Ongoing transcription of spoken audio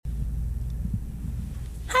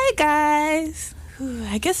Hi guys. Ooh,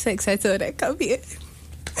 I get so excited when I come here.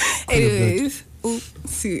 Anyways,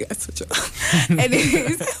 see, I told you.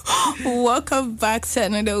 Anyways, welcome back to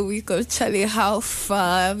another week of Charlie How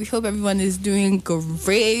Far. We hope everyone is doing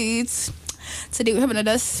great. Today we have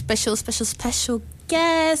another special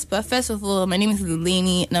guest. But first of all, my name is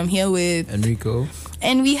Lilani and I'm here with Enrico.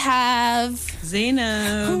 And we have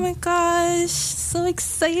Zainab. Oh my gosh, so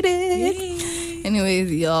excited. Yay.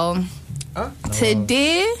 Anyways, y'all.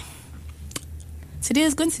 Today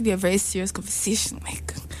is going to be a very serious conversation.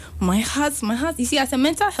 Like my heart. You see, as a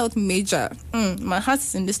mental health major, my heart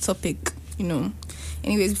is in this topic.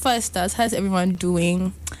 Anyways, before I start, how's everyone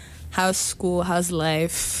doing? How's school? How's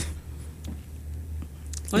life?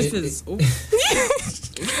 Life is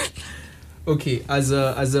Okay. As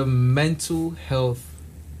a mental health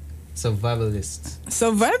survivalist,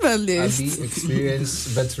 Survivalist. experienced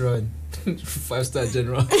veteran. 5-star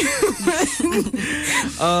general.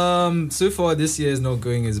 So far this year is not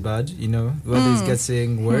going as bad, the weather is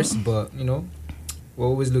getting worse, but we're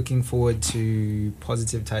always looking forward to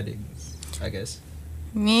positive tidings, I guess.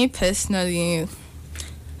 Me personally,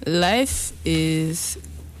 life is,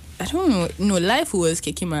 I don't know. No, life was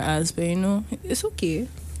kicking my ass, but it's okay.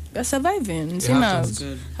 We're surviving.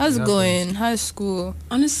 good. How's it going? How's school?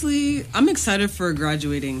 Honestly, I'm excited for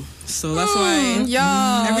graduating, so that's why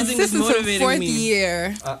everything this is motivating fourth me.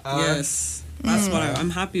 year. Yes, that's what I'm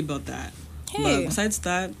happy about that. Hey. But besides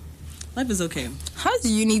that, life is okay. How's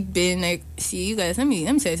uni been? Like, see, you guys, let me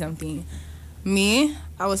tell you something. Me,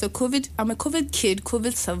 I'm a COVID kid,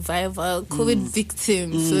 COVID survivor, COVID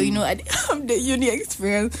victim. So, I didn't have the uni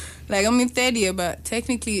experience. Like, I'm in third year, but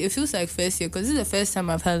technically it feels like first year because this is the first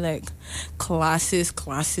time I've had, like, classes.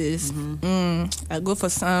 I go for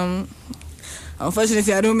some.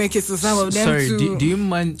 Unfortunately, I don't make it to some of them Sorry, too. do you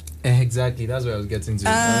mind? Exactly, that's what I was getting to.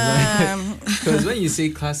 Because when you say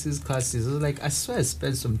classes, I was like, I swear I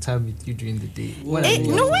spent some time with you during the day.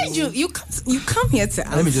 You come here to Let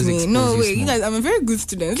me ask just me. expose No you way, you small. guys, I'm a very good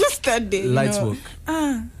student. Just that day. Light work.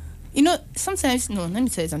 Sometimes, let me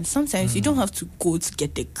tell you something. Sometimes you don't have to go to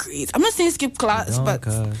get the grades. I'm not saying skip class, but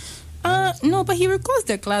no, but he records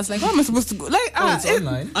the class. Like, how am I supposed to go? Like, it's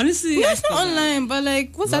online. Honestly, No, I it's not feel that. online, but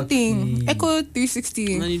like, what's that thing? Echo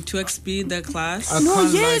 360. And then you 2x speed that class. I can't lie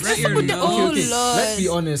Yes, to write you. your notes. Oh, Okay. Lord. Let's be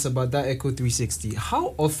honest about that Echo 360.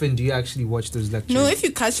 How often do you actually watch those lectures? No, if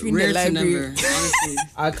you catch me in Rare the to library. never, honestly.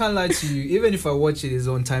 I can't lie to you. Even if I watch it, it's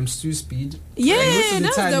on ×2 speed. Yeah, And most of the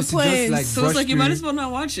that's time, the it's point. Just like So it's brush like you might through. as well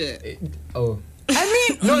not watch it. Oh. I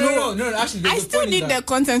mean, No. Actually, I the still point is need that, the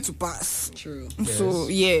content to pass. True. So,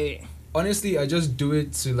 yeah. honestly, I just do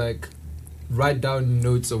it to like write down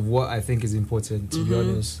notes of what I think is important. To be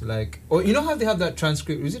honest, like, or how they have that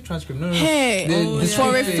transcript? Is it transcript? No. Hey, The for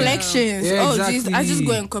script thing. reflections. Yeah, Oh, jeez, I just exactly.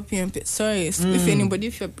 go and copy and paste. Sorry,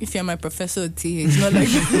 if you're my professor, it's not like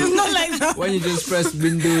it's not like that. When you just press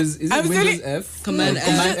Windows, is it I'm Windows telling- F? Command No, F.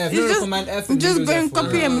 Command F. No, It's Command F. Just Windows go and F for,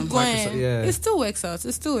 copy and go Microsoft. and Yeah. it still works out.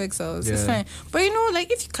 It's Yeah. fine. But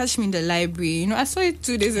like if you catch me in the library, I saw it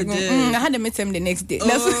 2 days ago. did. I had a midterm the next day.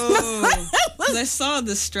 Oh, 'cause I saw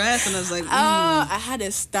the stress and I was like, I had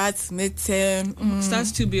a start midterm.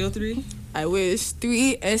 Stats 2 BO3? I wish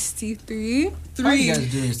 3 ST3. How are you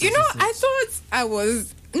guys doing? I thought I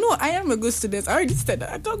was. No, I am a good student. I already said that.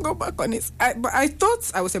 I can't go back on it. But I thought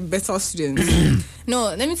I was a better student. No,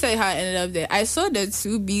 let me tell you how I ended up there. I saw the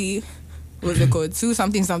 2B, what's it called? 2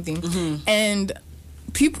 something. And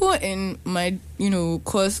people in my,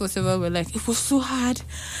 course, whatever, were like, it was so hard.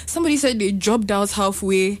 Somebody said they dropped out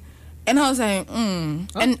halfway. And I was like, And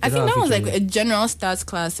I think that was like a general stats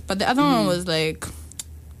class. But the other one was like,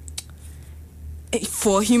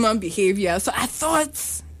 for human behavior. So I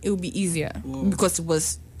thought it would be easier because it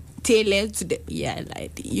was tailored to the. Yeah, I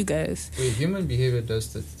lied. You guys. Wait, human behavior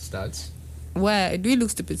does the stats? Why? Do we look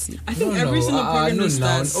stupid? I think every single program no, does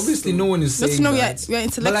stats. obviously, no one is Let's saying know we are that.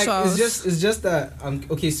 intellectuals. But like, it's just that.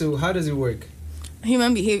 Okay, so how does it work?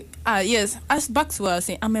 Human behavior. Yes. As back to what I was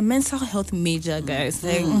saying, I'm a mental health major, guys.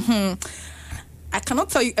 Like, I cannot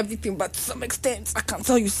tell you everything, but to some extent, I can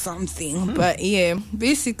tell you something. But yeah,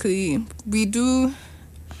 basically, we do.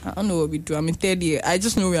 I don't know what we do. I'm in third year. I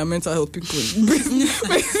just know we are mental health people.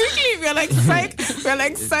 Basically, we are like psych. We are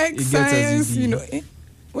like psych It gets as science. easy.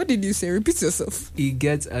 What did you say? Repeat yourself. It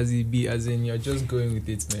gets as it be, as in you're just going with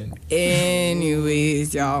it, man.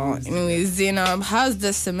 Anyways, y'all. Anyways, Zainab, how's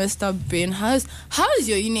the semester been? How's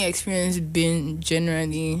your uni experience been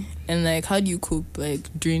generally? And like, how do you cope like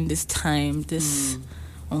during this time, this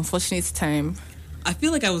unfortunate time? I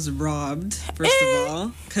feel like I was robbed, first of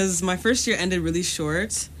all, because my first year ended really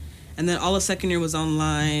short, and then all of second year was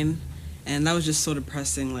online, And that was just so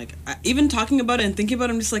depressing. Like, even talking about it and thinking about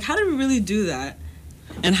it, I'm just like, how did we really do that?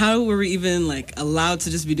 And how were we even, like, allowed to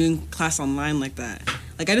just be doing class online like that?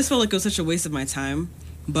 Like, I just felt like it was such a waste of my time.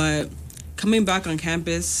 But coming back on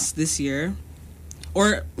campus this year,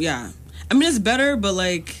 I mean, it's better, but,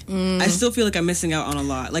 like, I still feel like I'm missing out on a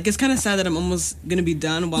lot. Like, it's kind of sad that I'm almost going to be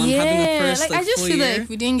done while I'm having the first, I just feel year. like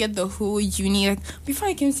we didn't get the whole uni. Like, before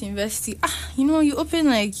I came to university, you open,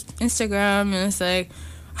 like, Instagram, and it's like,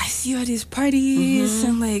 I see all these parties,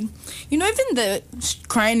 and, like, even the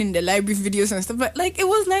crying in the library videos and stuff. But, like, it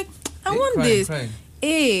was like, I want this. Crying.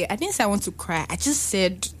 Hey, I didn't say I want to cry. I just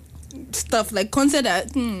said stuff like content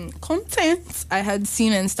I had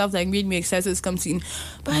seen and stuff like made me excited to come to in.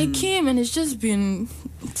 But I came and it's just been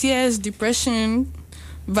tears, depression,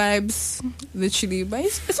 vibes, literally. But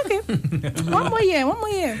it's okay. One more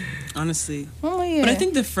year. Honestly. One more year. But I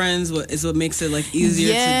think the friends is what makes it, like,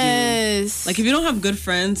 easier to do. Like, if you don't have good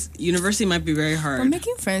friends, university might be very hard. But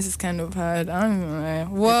making friends is kind of hard. I don't know.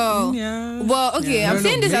 Well, yeah. Well, okay. Yeah. I'm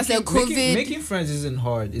saying this as a COVID. Making friends isn't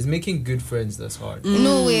hard. It's making good friends that's hard.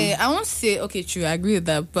 No way. I won't say, okay, true, I agree with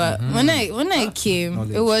that. But when I came,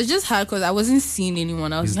 knowledge. it was just hard because I wasn't seeing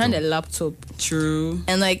anyone. I was behind a laptop. True.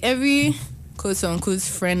 And, like, every quote-unquote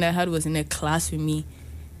friend I had was in a class with me.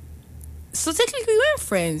 So technically we weren't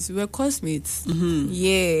friends, we were classmates.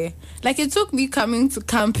 Yeah. Like, it took me coming to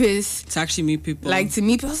campus to actually meet people. Like, to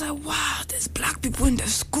meet people. I was like, wow, there's black people in the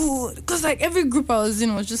school. Because, like, every group I was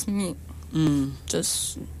in was just me.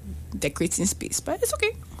 Just decorating space. But it's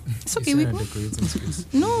okay. It's okay. Decorating space.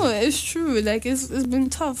 No, it's true. Like, it's been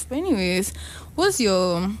tough. But anyways,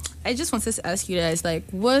 I just wanted to ask you guys, like,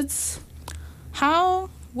 how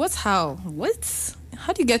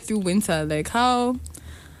do you get through winter? Like, how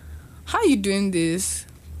are you doing this?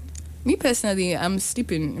 Me personally, I'm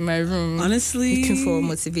sleeping in my room. Honestly, looking for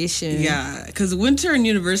motivation. Yeah, because winter and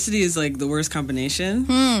university is, like, the worst combination.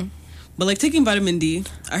 But, like, taking vitamin D,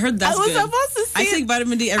 I heard that's good. I was supposed to say, I take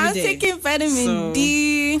vitamin D every day. I'm taking vitamin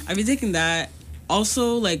D. I've been taking that.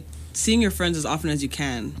 Also, like, seeing your friends as often as you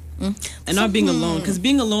can. And not being alone. Because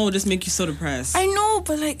being alone will just make you so depressed. I know,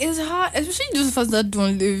 but, like, it's hard. Especially those of us that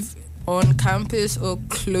don't live on campus or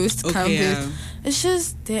close to campus. Yeah. It's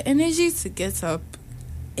just the energy to get up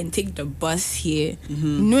and take the bus here,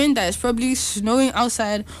 knowing that it's probably snowing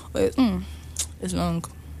outside. It's long.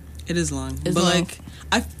 It is long. It's but long.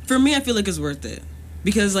 like, for me, I feel like it's worth it.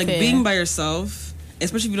 Because, like, being by yourself,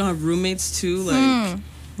 especially if you don't have roommates too, like...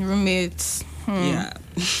 Roommates. Yeah.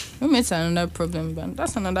 Roommates are another problem, but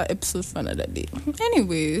that's another episode for another day.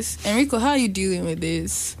 Anyways, Enrico, how are you dealing with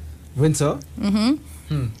this? Winter?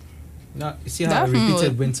 Now, you see how I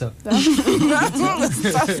repeated winter.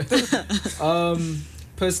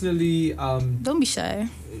 Personally, don't be shy.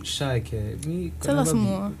 Shy, okay. Me, tell us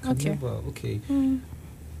more. Okay.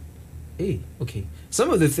 Hey, okay. Some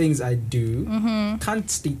of the things I do, can't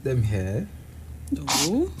state them here.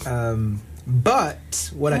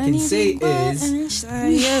 But what I can say is,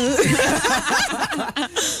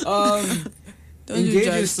 engage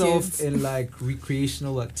yourself in, like,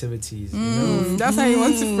 recreational activities. You know? That's how you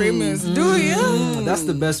want to frame it. Do you? That's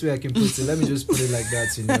the best way I can put it. Let me just put it like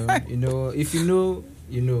that. You know, if you know,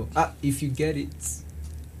 you know. If you get it,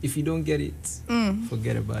 if you don't get it,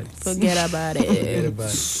 forget about it. Forget about it.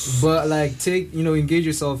 But, like, engage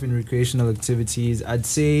yourself in recreational activities. I'd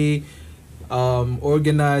say,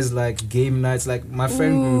 organize, like, game nights. Like, my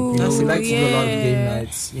friend group, we like to do a lot of game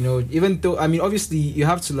nights. Even though, I mean, obviously you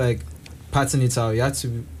have to, like, pattern it out. You have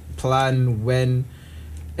to plan when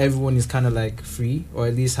everyone is kind of, like, free, or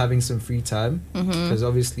at least having some free time, because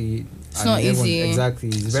obviously it's not easy. Exactly,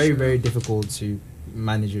 it's very, very difficult to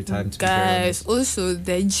manage your time. To guys, also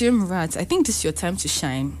the gym rats, I think this is your time to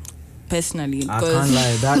shine. Personally, I can't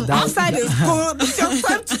lie. That outside is cold. It's your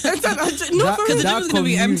time to enter the gym. No, because the gym is gonna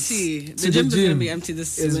be empty. The gym is gonna be empty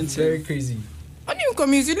this winter. It's very crazy. How do you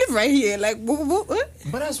commute? You live right here. Like, what?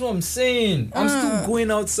 But that's what I'm saying. I'm still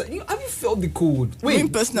going outside. Have you felt the cold?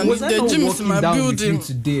 Wait, personally, was I the not gym is walking my down building with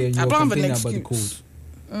you today, and you were complaining about the cold?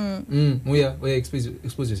 Oh yeah,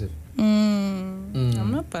 expose yourself.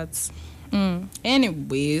 I'm not bad.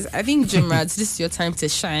 Anyways, I think gym rats, this is your time to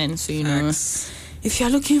shine. So if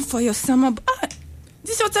you're looking for your summer,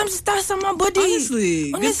 this is your time to start summer body.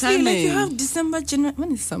 Honestly, like, you have December, January.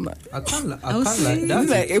 When is summer? I can't like that's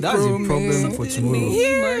a problem for tomorrow.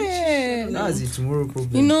 Yeah, that's a tomorrow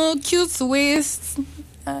problem. Cute waist,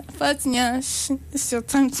 fat nyash. It's your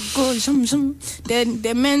time to go.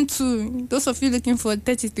 They're meant to. Those of you looking for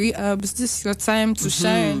 33 abs, this is your time to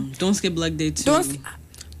shine. Don't skip leg day too.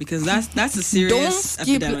 Because that's a serious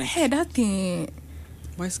epidemic. Hey, that thing.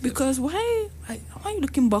 Why skip? Because why are you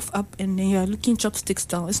looking buff up and then you're looking chopsticks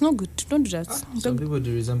down? It's not good. Don't do that. Some people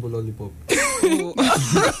do resemble lollipop. Oh. No,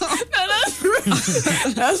 that's rude.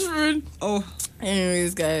 That's rude. Oh.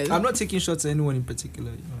 Anyways, guys. I'm not taking shots at anyone in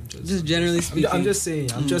particular. Just generally speaking. I'm just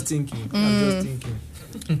saying. I'm just thinking.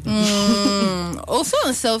 Also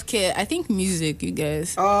on self-care, I think music, you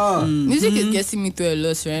guys. Music is getting me through a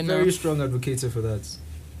lot right now. Very strong advocate for that.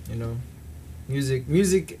 You know,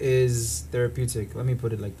 music is therapeutic. Let me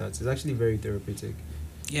put it like that. It's actually very therapeutic.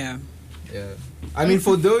 Yeah. I mean,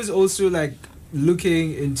 for those also like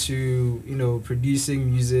looking into, you know, producing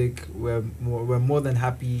music, we're more than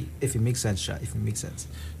happy if it makes sense.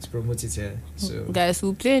 To promote it here. So guys,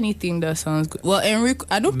 we'll play anything that sounds good. Well, Enrico,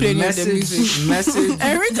 I don't play any of the music. Message.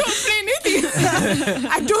 Enrico will play anything.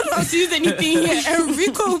 I don't know how to use anything here.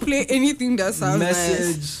 Enrico will play anything that sounds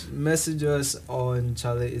nice. Message us on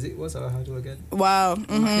Charlie. Is it, what's our handle again? Wow.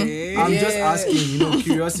 Okay. I'm just asking, you know,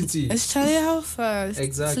 curiosity. It's Charlie How Fast.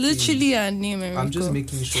 Exactly. It's literally our name, Enrico. I'm just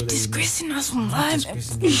making sure that disgracing us from live.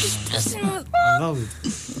 Disgracing us. I love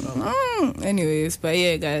it. Anyways, but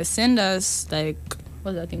yeah, guys, send us like,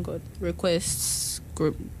 what's that thing called? Requests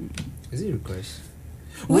group. Is it request?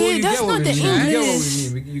 Wait, that's not the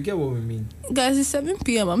English. You get what we mean. Guys, it's 7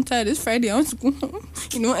 p.m. I'm tired. It's Friday. I want to go home,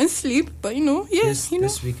 you know, and sleep. But you know, yes,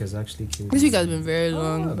 this week has actually killed. This week has been very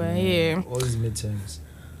long, but man. yeah. All these midterms.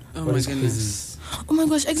 Oh my goodness. Oh my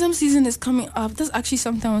gosh, exam season is coming up. That's actually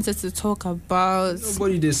something I wanted to talk about.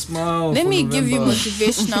 Nobody did smile. Let me give you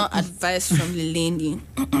motivational advice from the lady.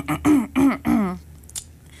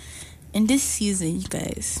 In this season, you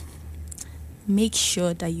guys, make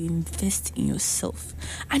sure that you invest in yourself.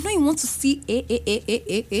 I know you want to see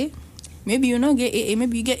A. Maybe you not get AA.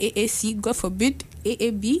 Maybe you get AAC. God forbid.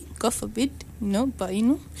 AAB. God forbid. You know, but you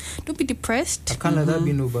know, don't be depressed. I can't let that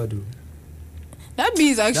be nobody. That B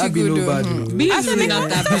is actually good. B is really not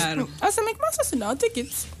that bad. I said, make masters and I'll take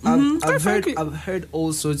it. I've heard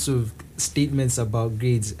all sorts of statements about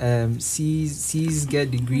grades. C's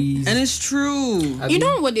get degrees, and it's true. You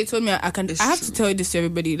know what they told me? I have to tell this to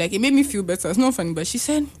everybody. Like, it made me feel better. It's not funny, but she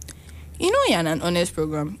said, you know, you're in an honest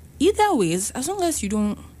program. Either ways, as long as you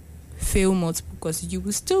don't fail multiple courses, you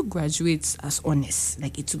will still graduate as honest.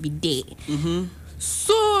 Like, it will be there.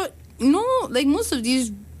 So, you know, like most of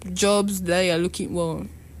these jobs that you're looking, well,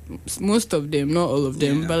 most of them, not all of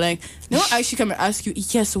them, but like, they don't actually come and ask you,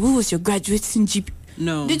 yes, so what was your graduating GP?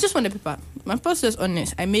 No. They just want the paper. My pastor is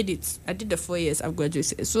honest. I made it. I did the 4 years. I've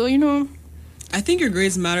graduated. So, you know. I think your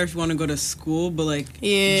grades matter if you want to go to school, but like jobs,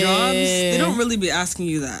 they don't really be asking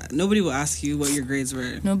you that. Nobody will ask you what your grades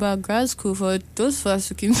were. No, but grad school, for those of us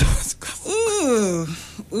who came to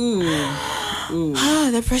Ooh.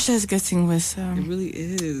 the pressure is getting worse. It really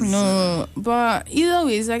is. No, but either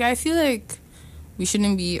way, it's like, I feel like we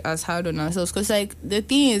shouldn't be as hard on ourselves, because like the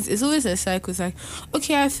thing is, it's always a cycle. It's like,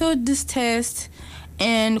 okay, I failed this test,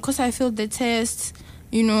 and because I failed the test,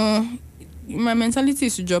 you know, my mentality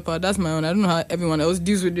is to drop out. That's my own. I don't know how everyone else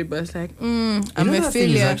deals with it, but it's like, I'm a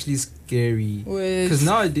failure. It's actually scary because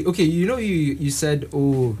nowadays, okay, you know, you said,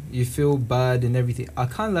 oh, you feel bad and everything. I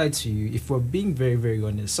can't lie to you. If we're being very, very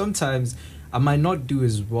honest, sometimes I might not do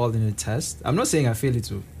as well in a test. I'm not saying I fail it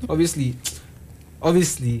too. Obviously,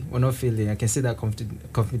 we're not failing. I can say that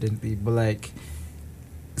confidently, but like,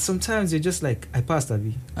 sometimes you're just like, I passed,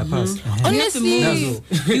 Abby. I passed. Honestly, you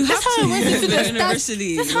have to went into the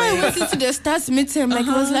university. That's how I went into the stats midterm. Like,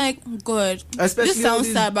 I was like, God, especially this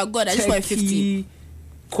sounds sad, but God, I just want 50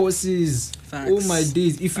 courses. Facts. Oh my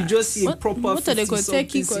days! If you just see a proper what are they called?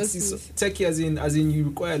 Techie courses. Techie as in you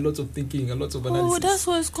require a lot of thinking, a lot of analysis. Oh, that's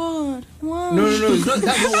what it's called. Wow. No, it's not.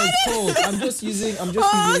 That's not what it's called. I'm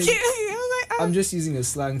just using a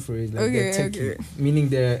slang for it. Like Okay, they're techie, meaning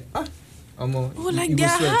they're like they're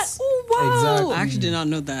hard. Oh wow! Exactly. I actually did not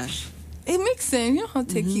know that. It makes sense. You know how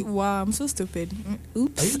techie. Wow, I'm so stupid.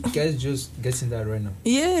 Oops. Are you guys just getting that right now?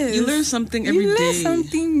 Yes. You learn something every day. Learn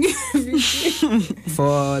something every day. For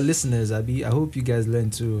our listeners, Abby, I hope you guys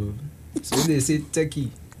learn too. So when they say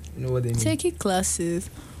techie, you know what they mean? Techie classes.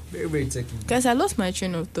 Very, very techie. Guys, I lost my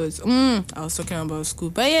train of thoughts. I was talking about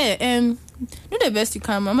school. But yeah, do the best you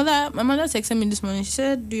can. My mother texted me this morning. She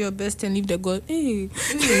said, do your best and leave the God. Hey.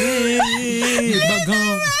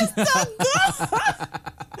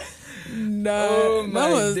 No,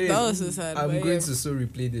 that was so sad. I'm going to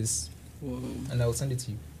replay this. Whoa. And I will send it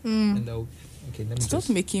to you. And okay, let me stop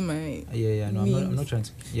making my no, I'm not trying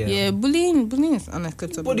to. Bullying is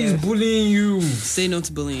unacceptable. What is bullying you? Say no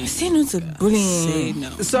to bullying. Say no to bullying. Say no.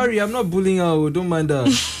 Sorry, I'm not bullying her. Don't mind that.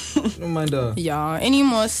 Don't mind that. Yeah. Any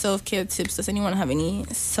more self-care tips? Does anyone have any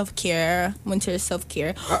self-care? Winter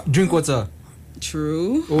self-care? Drink water.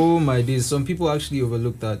 True. Oh my days! Some people actually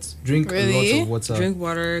overlook that. Drink a Really? lot of water. Drink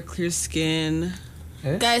water, clear skin.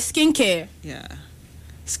 Guys, skincare. Yeah.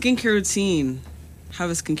 Skincare routine. Have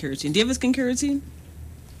a skincare routine. Do you have a skincare routine?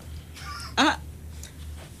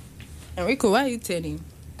 Enrico, why are you turning?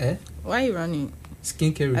 Why are you running?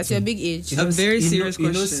 Skincare routine. At your big age. A very serious You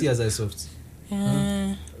know, question. see as I soft.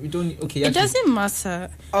 We don't. Okay. It Actually, doesn't matter.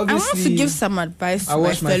 I want obviously, to give some advice I to my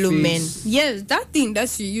wash my fellow men. face. Yes, that thing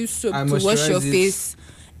that you use soap I to wash moisturize your it. face,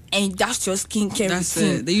 and that's your skincare That's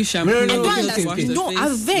routine. it. They use shampoo. No, no, I no, don't okay, understand. okay. No, I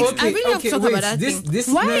vex. Okay, I really have to talk wait, about that this- thing. this-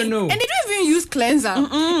 Why? no. And they don't even use cleanser.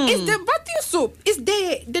 It's the bathing soap. It's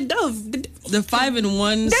the Dove. The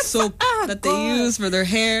 5-in-1 The soap that they God. use for their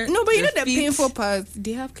hair. No, but you know their the feet. painful part.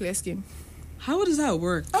 They have clear skin. How does that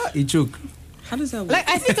work? It choke. How does that work? Like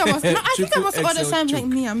I think I was. No, I think I was all the Triple time. XL Like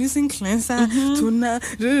me, I'm using cleanser, toner,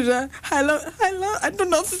 I don't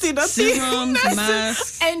know how to say that thing. Serums, That's it.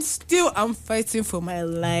 masks. And still, I'm fighting for my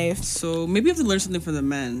life. So maybe you have to learn something from the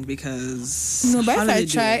men because No, but how do they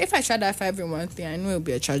do it? if I try that 5-in-1 thing, I know it'll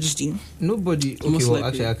be a tragedy. Nobody. Okay, Most well, likely.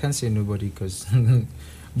 actually, I can't say nobody because,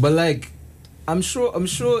 but like, I'm sure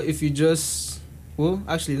if you just. Well,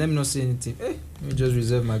 actually, let me not say anything. Let me just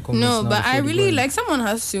reserve my comments. No, now but before I they really go like someone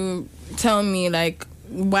has to tell me like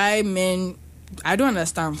why men. I don't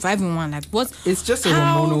understand 5-in-1. Like what? It's just a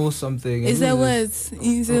How- hormonal something. Is there words? words?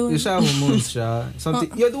 Is there It's words? hormones, Sha.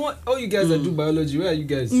 Something. You're the one. All you guys that do biology. Where are you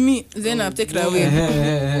guys? Me. Then I'll take it Whoa, away.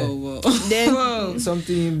 whoa, whoa. Then Whoa.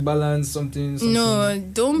 Something balance. Something. no,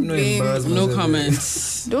 don't No blame. embarrassment. No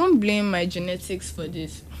comments. Don't blame my genetics for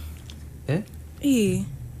this. Hey,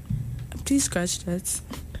 please scratch that.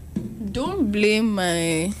 Don't blame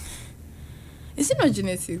my. Is it not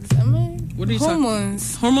genetics? Am I? What are you talking?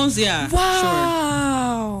 Hormones. Hormones, yeah. Sure.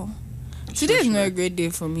 Wow. Today is Sure. not a great day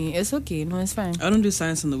for me. It's okay. No, it's fine. I don't do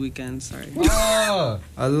science on the weekends. Sorry. Ah,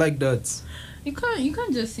 I like that. You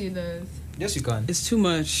can't just say that. Yes, you can. It's too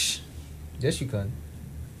much. Yes, you can.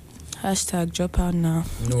 Hashtag drop out now.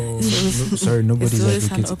 No, It's sorry, nobody's It's always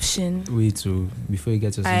an advocating. option. Wait, so before you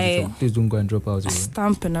get yourself I- in trouble, please don't go and drop out.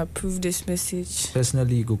 Stamp and approve this message.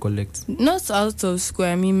 Personally, you go collect. Not out of school.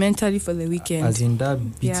 I mean mentally for the weekend. As in that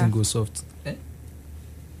beating Yeah. go soft.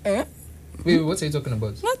 Eh? Wait, what are you talking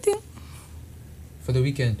about? Nothing. For the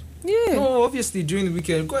weekend? Yeah. No, obviously during the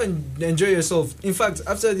weekend, go and enjoy yourself. In fact,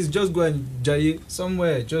 after this, just go and jaye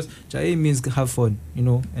somewhere. Just jaye means have fun.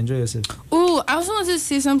 Enjoy yourself. Oh, I also wanted to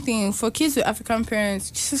say something for kids with African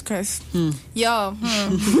parents. Jesus Christ. Yo.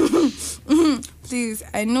 Please,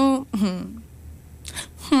 I know.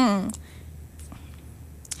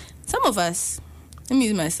 Some of us, let me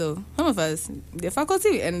use myself. Some of us, the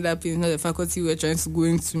faculty we ended up in is not the faculty we're trying to go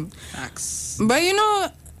into. Facts. But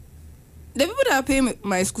the people that are paying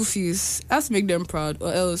my school fees, I have to make them proud,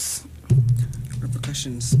 or else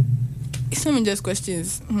Repercussions. it's not even just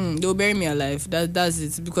questions. They'll bury me alive. That's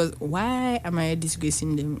it. Because why am I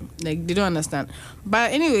disgracing them? Like, they don't understand.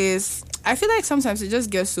 But anyways, I feel like sometimes it just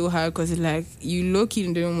gets so hard because it's like you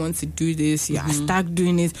low-key don't want to do this. You are stuck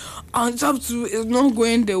doing it. On top to it's not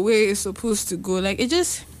going the way it's supposed to go. Like, it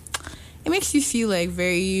makes you feel like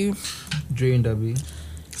very Drained, Abby.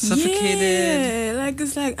 Suffocated. Yeah, like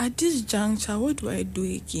it's like at this juncture, what do I do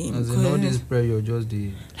again? As in all Because- this pressure, just the.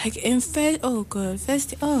 like in first, oh god,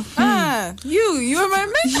 first, oh you're my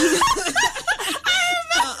mentor.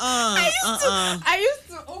 I used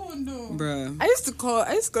to, oh no, Bruh. I used to call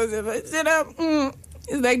them. I said,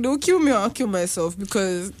 it's like they'll kill me or I'll kill myself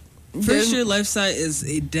because First year lifestyle is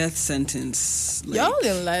a death sentence. Like, y'all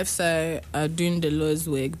in lifestyle are doing the Lord's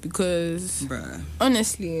work because bruh.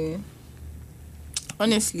 honestly,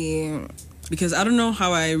 Because I don't know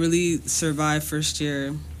how I really survived first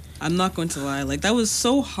year. I'm not going to lie. Like, that was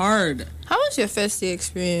so hard. how was your first day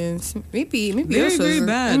experience? Maybe Very, yours was- very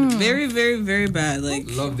bad. Very, very, very bad. Like,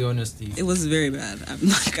 Love the honesty. it was very bad. I'm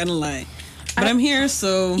not gonna lie. But I'm here,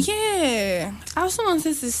 so Yeah, I also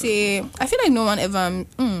wanted to say, I feel like no one ever,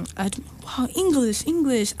 wow,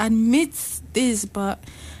 English admits this, but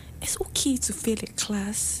it's okay to fail a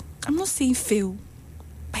class. I'm not saying fail,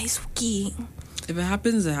 but it's okay. if it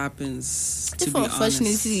happens, it happens. To If be honest,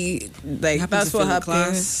 unfortunately, It like happens that's to what fail a happens.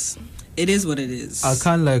 class. It is what it is. I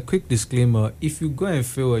can't like quick disclaimer. If you go and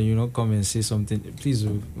fail and you not come and say something, please,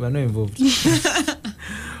 we're not involved.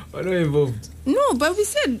 We're not involved. No, but we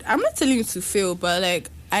said I'm not telling you to fail, but like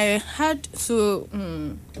I had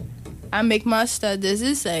I make master. There's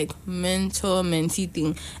this like mentor mentee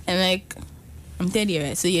thing, and like I'm 30,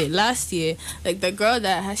 right? So yeah, last year, like the girl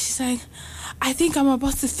that she's like, I think I'm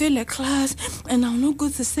about to fail a class, and I'll not go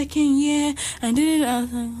to second year. And then I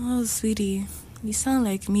was like, oh sweetie, you sound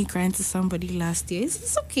like me crying to somebody last year.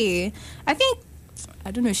 It's okay. I think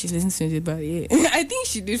I don't know if she's listening to it, but yeah. I think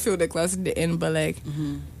she did fail the class in the end, but like,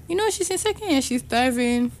 you know, she's in second year, she's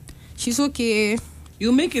thriving, she's okay.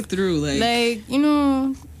 You'll make it through, like, you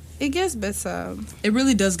know, it gets better. It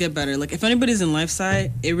really does get better. Like, if anybody's in life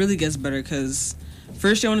sci, it really gets better because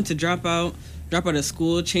first year I wanted to drop out of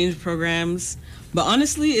school, change programs. But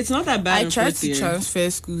honestly, it's not that bad. I tried to transfer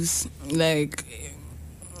schools. Like,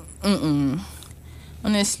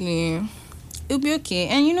 honestly, it'll be okay.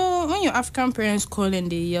 And you know, when your African parents call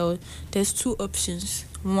and they yell, there's two options.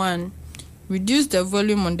 One, reduce the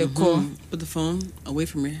volume on the call. Put the phone away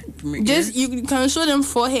from your just ear. You can show them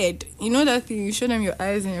forehead. You know that thing. You show them your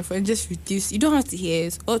eyes and your forehead. Just reduce. You don't have to hear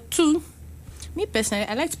it. Or two, me personally,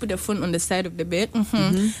 I like to put the phone on the side of the bed.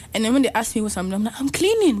 And then when they ask me what I'm doing, I'm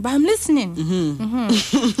cleaning, but I'm listening.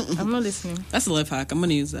 I'm not listening. That's a life hack. I'm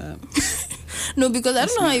gonna use that. No, because I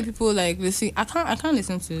don't know how you people like listen. I can't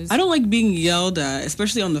listen to this. I don't like being yelled at,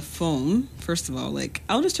 especially on the phone. First of all, like,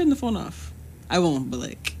 I'll just turn the phone off. I won't, but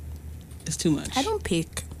like, it's too much. I don't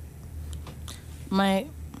pick. My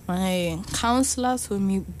counselor told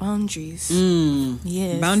me boundaries.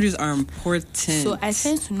 Yes, boundaries are important. So I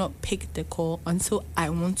tend to not pick the call until I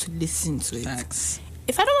want to listen to it. Facts.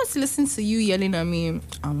 If I don't want to listen to you yelling at me,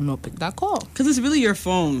 I will not pick that call. Because it's really your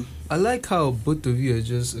phone. I like how both of you are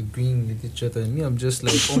just agreeing with each other. And me, I'm just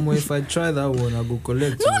like, if I try that one, I'll go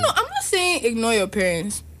collect No, I'm not saying ignore your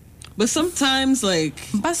parents. But sometimes, like,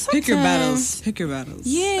 pick your battles. Pick your battles.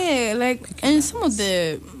 Yeah, like, and some of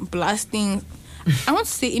the blasting, I want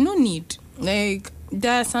to say, no need. Like,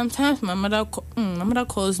 that sometimes my mother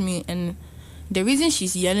calls me, and the reason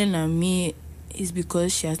she's yelling at me is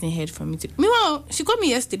because she hasn't heard from me today. Meanwhile, she called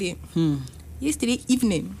me yesterday. Yesterday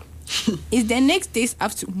evening. It's the next day's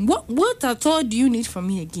afternoon. What at all do you need from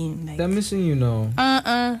me again? Like, they're missing you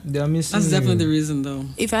now. They're missing That's you. definitely the reason, though.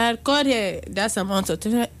 If I had called her that amount of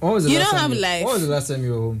time, you don't have life. When was the last time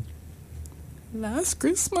you were home? Last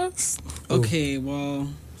Christmas. Okay, well.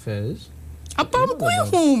 Fairs? I'm going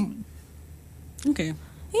home. Okay.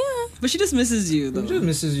 Yeah. But she just misses you, though. She just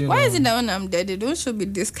misses you. Why now. is it that when I'm dead, they don't show me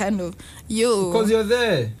this kind of Because you're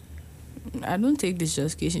there. I don't take this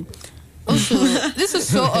justification. Also, this is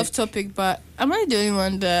so off topic, but am I the only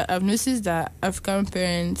one that I've noticed that African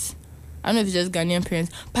parents, I don't know if it's just Ghanaian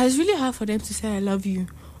parents, but it's really hard for them to say I love you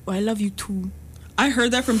or I love you too. I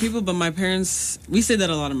heard that from people, but my parents, we say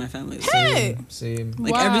that a lot in my family. Hey! Same.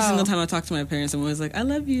 Like, every single time I talk to my parents, I'm always like, I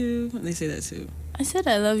love you. And they say that too. I said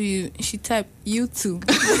I love you. She typed you too.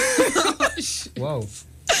 Wow.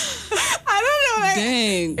 I don't know. Like,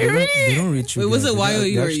 dang. They don't reach you. Wait, was it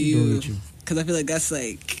Y-O-U or They you? Because I feel like that's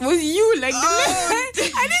like... Was you like I didn't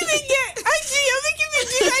even get... Actually, you're making me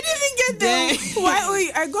do... I didn't even get the...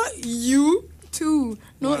 Why? I got you too.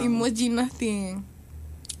 No emoji, nothing.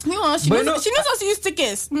 Meanwhile, she knows how to use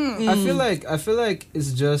stickers. I feel like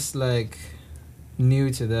it's just like new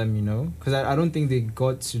to them, you know, because I don't think they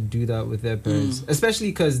got to do that with their parents, especially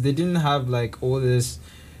because they didn't have like all this.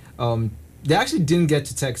 They actually didn't get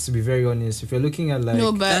to text, to be very honest. If you're looking at like,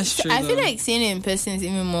 no, but that's true, I feel though. like seeing it in person is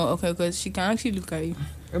even more okay because she can actually look at you.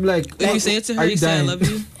 I'm like, If you say it to her, you say I love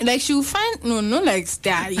you. Like she'll find not like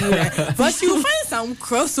star you, like, but she'll find some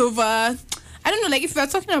crossover. I don't know, like if we're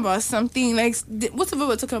talking about something like whatever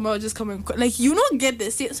we're talking about, just come and like you don't get the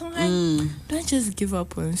same. So I'm like, don't just give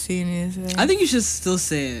up on saying it. Like, I think you should still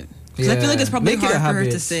say it. Because I feel like it's probably Make it a hard for her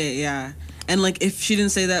habit. to say it, yeah. And like if she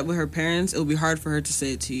didn't say that with her parents, it would be hard for her to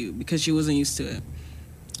say it to you because she wasn't used to it.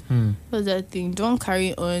 what's that thing? Don't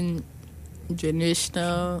carry on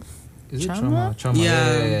generational. Is it Trauma? trauma?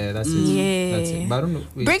 Yeah, that's it. Yeah. That's it. But I don't know.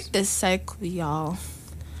 Wait. Break the cycle, y'all.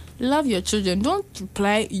 Love your children. Don't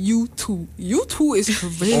reply you too. You too is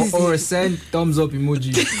crazy. Or send thumbs up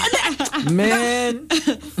emoji. Man,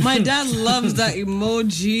 My dad loves that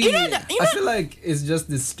emoji. I feel like it's just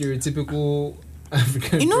the stereotypical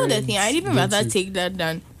African. You know the parents thing, I'd even go rather to. take that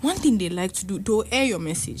than one thing they like to do, they'll air your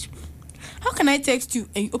message. How can I text you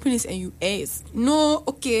and you open this and you air it? No,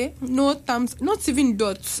 okay, no thumbs, not even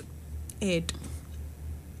dots. Aired.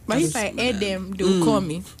 But if I air them, they'll call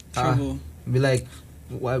me. Trouble. Be like,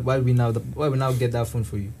 why we now get that phone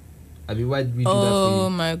for you? I mean, why did we do that Oh for you?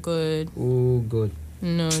 my god. Oh god.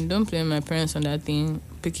 No, don't blame my parents on that thing.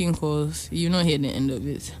 Picking calls, you don't hear the end of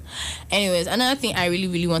it. Anyways, another thing I really,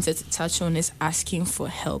 really wanted to touch on is asking for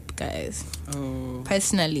help, guys. Oh.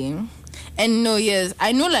 Personally. And no, yes,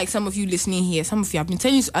 I know like some of you listening here, some of you have been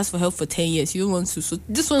telling you to ask for help for 10 years. You don't want to. So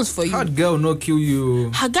this one's for you. Hard girl no kill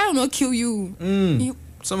you. Her guy will not kill you.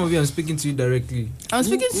 Some of you, I'm speaking to you directly. I'm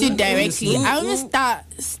speaking to you directly. I only start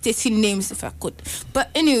stating names if I could. But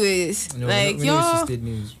anyways, No, like we don't used to state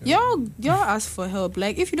names, right? y'all ask for help.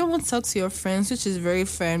 Like if you don't want to talk to your friends, which is very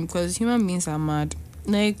fair because human beings are mad.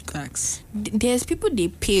 Like Facts. there's people they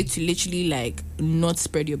pay to literally like not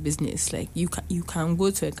spread your business. Like you can go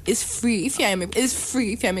to it's free if you're it's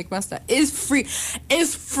free if you're a McMaster. It's free.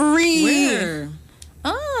 It's free. Where?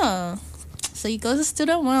 So you go to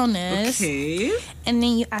Student Wellness. Okay. And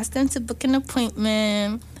then you ask them to book an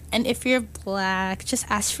appointment. And if you're black, just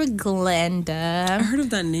ask for Glenda. I heard of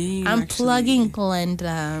that name. I'm actually. plugging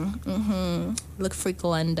Glenda. Look for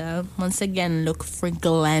Glenda. Once again, look for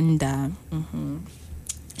Glenda.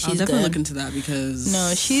 I'll definitely look into that because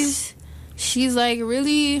No, she's like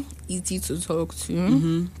really easy to talk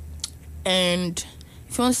to. And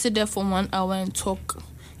if you want to sit there for 1 hour and talk,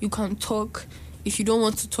 you can talk. If you don't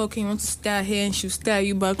want to talk and you want to stare at her and she'll stare at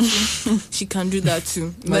you back too, she can do that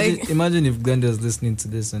too. Imagine if Glenda's listening to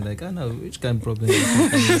this and like, I know which kind of problem.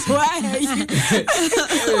 Is this? Why are you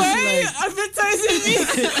advertising me?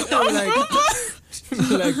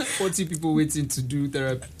 like 40 people waiting to do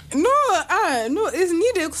therapy. No, it's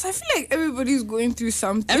needed because I feel like everybody's going through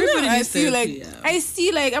something. Everybody I needs feel therapy, like yeah. I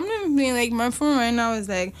see like I'm not even being like my phone right now is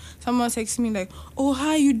like someone texting me like, oh, how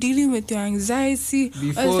are you dealing with your anxiety?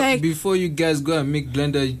 Before you guys go and make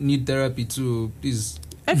Glenda need therapy too, please.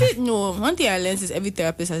 No, one thing I learned is every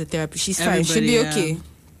therapist has a therapist. She's fine. She'll be Everybody, okay. yeah.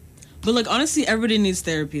 But like honestly, everybody needs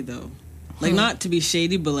therapy though. Like not to be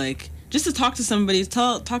shady, but like just to talk to somebody,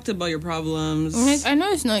 talk to about your problems. Like, I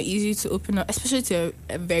know it's not easy to open up, especially to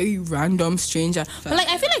a very random stranger. But like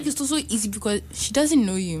I feel like it's also easy because she doesn't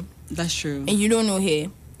know you That's true. and you don't know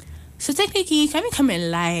her. So technically, can you come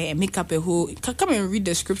and lie and make up a whole? Come and read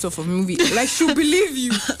the script of a movie. Like she'll believe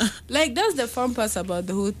you. Like that's the fun part about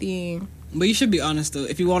the whole thing. But you should be honest though.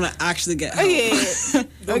 If you want to actually get help. Okay.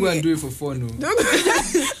 Don't go and do it for fun, no.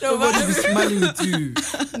 Nobody be smiling with you.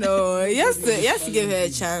 No, you have to give her a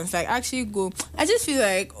chance. Like actually go. I just feel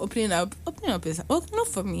like opening up is not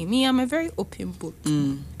for me. Me, I'm a very open book.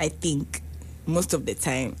 I think most of the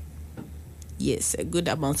time. Yes, a good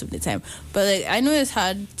amount of the time. But like I know it's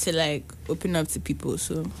hard to like open up to people.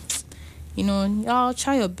 So y'all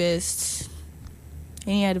try your best.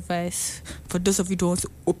 Any advice for those of you who don't want to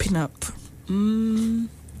open up?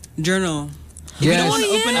 Journal. Yes. You don't want to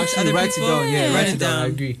open up to other write people. it down. Yeah, write it down. I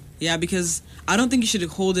agree. Yeah, because I don't think you should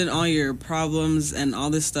hold in all your problems and all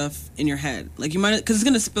this stuff in your head. Like you might, because it's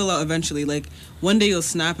gonna spill out eventually. Like one day you'll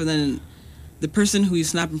snap, and then the person who you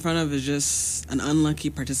snap in front of is just an unlucky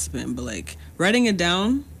participant. But like writing it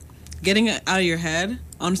down, getting it out of your head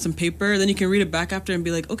on some paper, then you can read it back after and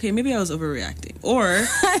be like, okay, maybe I was overreacting, or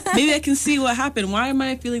maybe I can see what happened. Why am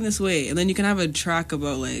I feeling this way? And then you can have a track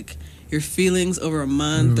about like your feelings over a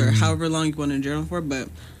month or however long you want to journal for. But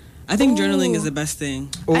I think journaling is the best thing.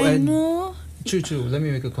 I know. True. Let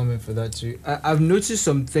me make a comment for that too. I've noticed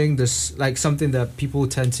something that people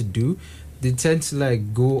tend to do. They tend to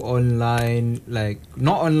like go online, like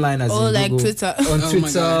not online as in like Google, Twitter. on Oh my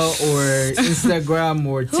Twitter gosh. or Instagram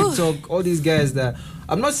or TikTok. All these guys that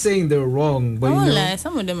I'm not saying they're wrong, but I you won't know, lie.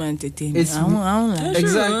 Some of them are entertaining. It's- I won't lie.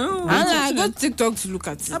 Exactly. I go to TikTok to look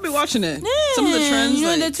at it. I'll be watching it. Some of the trends,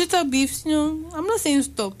 the like, Twitter beefs. I'm not saying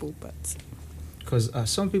stop, but because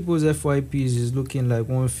some people's FYPs is looking like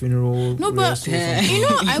one funeral. no, but rest or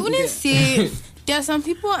something. I wouldn't say there are some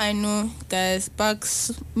people I know. Guys,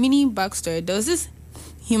 mini backstory. There was this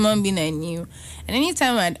human being I knew, and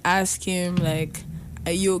anytime I'd ask him like,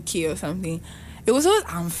 "Are you okay?" or something, it was always,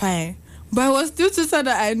 "I'm fine." But I was still too sad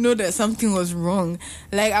that I know that something was wrong.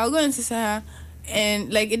 Like I'll go and say, "Sarah,"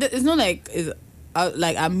 and like it's not like it's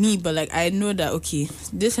like I'm me, but like I know that okay,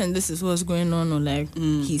 this and this is what's going on, or like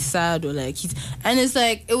he's sad, or like and it's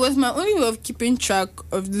like it was my only way of keeping track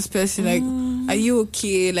of this person. Like, are you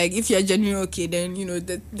okay? Like if you're genuinely okay, then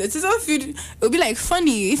the Twitter feed it'll be like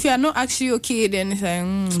funny. If you're not actually okay, then it's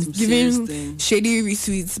like giving shady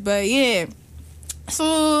retweets. But yeah,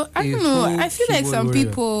 so I don't know. I feel like some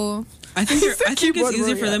people. I think it's keyboard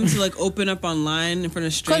easier for warrior. them to like open up online in front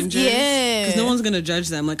of strangers yeah. because no one's gonna judge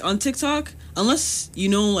them. Like on TikTok, unless you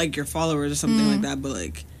know like your followers or something like that. But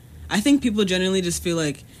like, I think people generally just feel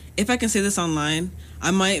like if I can say this online,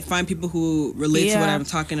 I might find people who relate to what I'm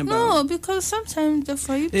talking about. No, because sometimes the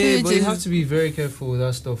For You Yeah, page but you is- have to be very careful with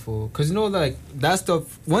that stuff, because like that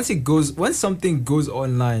stuff. Once something goes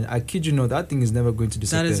online, I kid you not, that thing is never going to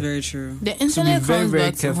disappear. That is very true. the internet very, comes very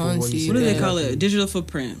back to careful haunt what you you. say. What do they Yeah. call it? Digital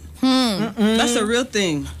footprint. Hmm. That's a real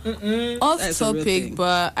thing. Off That's a real topic, thing.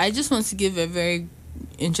 but I just want to give a very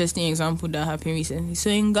interesting example that happened recently. So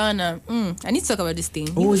in Ghana, I need to talk about this thing.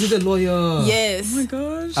 Oh, is it the lawyer? Yes. Oh my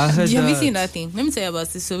gosh. I heard Have you that. seen that thing? Let me tell you about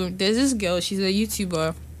this. So there's this girl, she's a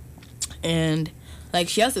YouTuber, and like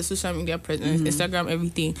she has a social media presence, Instagram,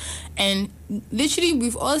 everything. And literally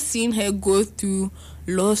we've all seen her go through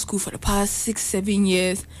law school for the past 6-7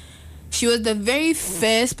 years. She was the very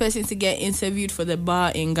first person to get interviewed for the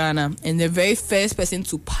bar in Ghana, and the very first person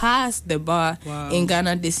to pass the bar in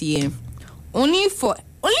Ghana this year. Only for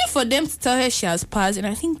them to tell her she has passed, and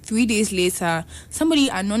I think 3 days later, somebody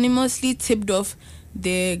anonymously tipped off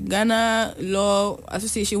the Ghana Law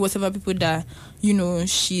Association, whatever people that, you know,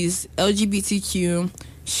 she's LGBTQ,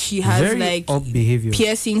 she has Very like odd behavior.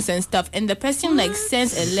 piercings and stuff, and the person like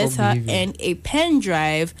sent a letter behavior. and a pen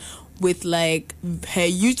drive with like her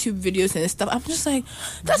YouTube videos and stuff. I'm just like,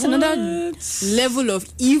 that's another level of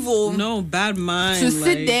evil. No, bad mind. To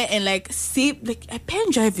sit there and like save, like a pen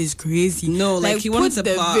drive is crazy. No, like he wanted to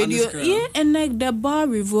plot on this girl. Yeah, and like the bar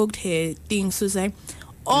revoked her thing. So it's like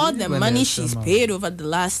all the money she's paid over the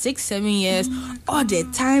last 6-7 years, all the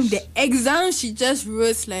time, the exams she just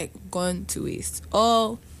wrote, like gone to waste.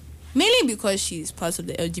 All mainly because she's part of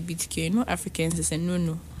the LGBTQ. You know, Africans is a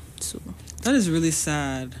no. So That is really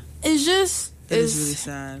sad. it's just That is really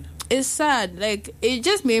sad. It's sad. Like it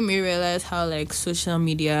just made me realize how like social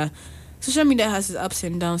media has its ups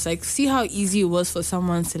and downs. Like see how easy it was for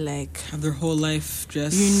someone to like Have their whole life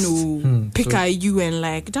just pick at you, and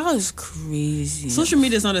like that was crazy. Social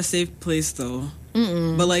media is not a safe place though.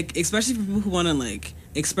 But like especially for people who want to like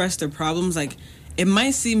express their problems, like it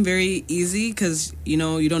might seem very easy because you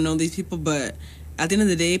know you don't know these people, but at the end of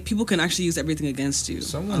the day, people can actually use everything against you.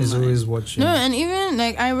 Someone is always watching. No, and even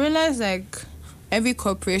like I realized like every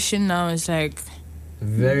corporation now is like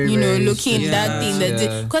Very, you know, very looking strict. that thing that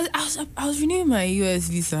Yeah. because I was renewing my US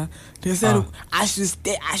visa. They said I should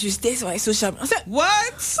stay to my social media. I was like,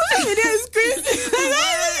 What? social media is crazy.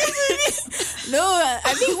 No,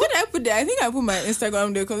 I think what I put there, I think I put my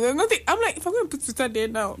Instagram there because there's nothing. I'm like, if I'm gonna put Twitter there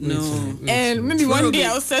now, No. and maybe one day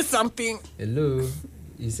I'll say something. Hello.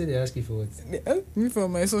 You said they ask you for what? They asked me for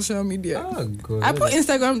my social media. Oh, God. I put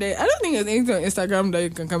Instagram there. I don't think there's anything on Instagram that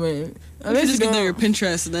you can come in. You Unless just you give them your don't.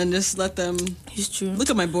 Pinterest and then just let them It's true.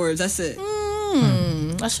 look at my boards. That's it.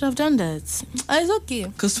 I should have done that. It's okay.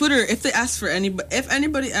 Because Twitter, if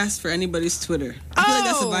anybody asks for anybody's Twitter, I feel like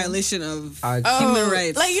that's a violation of human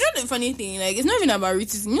rights. Like, you know the funny thing, like it's not even about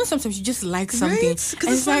retweeting. You know, sometimes you just like something. Right? 'Cause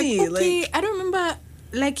And it's funny, like, okay, like- I don't remember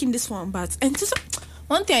liking this one, but and just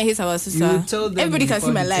one thing I hate about You sister, would tell them everybody you can see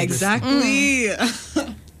found my it likes. Exactly.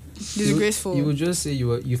 Disgraceful. You would just say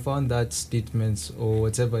you found that statement or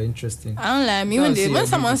whatever interesting. I don't lie. Me Can't when see when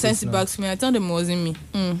someone everything sends it now. back to me, I tell them it wasn't me.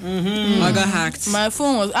 I got hacked. My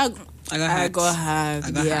phone was. I got hacked.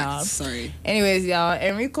 I got Yeah. hacked. Sorry. Anyways, y'all,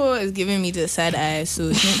 Enrico is giving me the side eye, so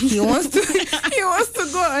he wants to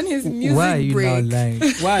go on his music Why are you break. now lying?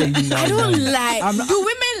 Why are you now I don't lying? lie. Do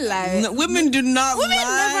women lie? No, women do not Women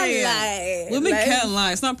lie. never lie. Women Like, can't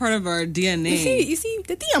lie. It's not part of our DNA. You see,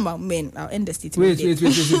 the thing about men. I'll end the statement. Wait. there.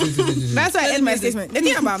 That's why I Play end the my music. statement. The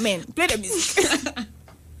thing about men. Play the music.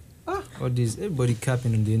 All this, everybody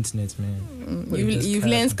capping on the internet, man. Everybody just You've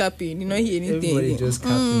capping. learned scapping. You don't hear anything. Everybody just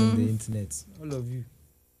capping on the internet. All of you.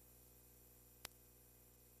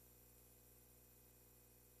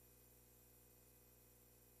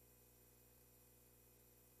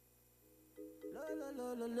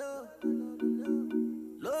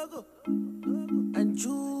 Logo and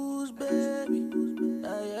choose, baby.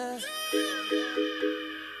 Yeah.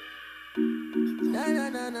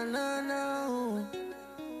 No.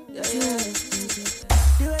 Yeah.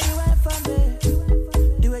 The way you went for me,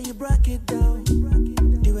 the way you broke it down,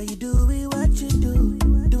 the way you do it, what you do,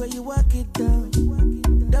 the way you walk it down.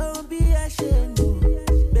 Don't be ashamed, oh.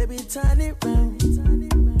 Baby, turn it round.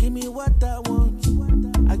 Give me what I want.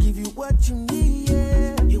 I give you what you need.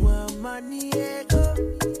 Yeah. You want money, yeah, go.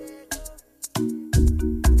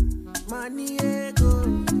 Money, yeah, go.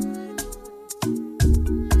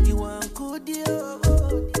 You want good deal,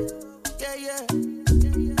 oh. Yeah.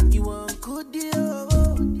 You want good deal,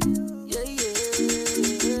 oh. Yeah.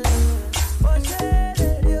 Oh, yeah.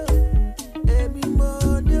 Emi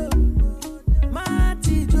monyo,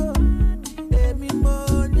 mati jo. Emi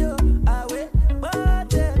monyo, awe.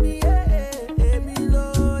 But emi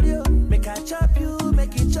lorio. Make I chop you,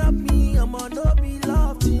 make you chop me. I'm on no be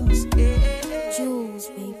love things. Jules,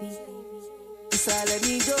 baby. Sale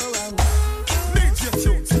ni jo wa.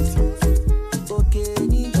 Okay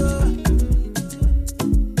ni jo.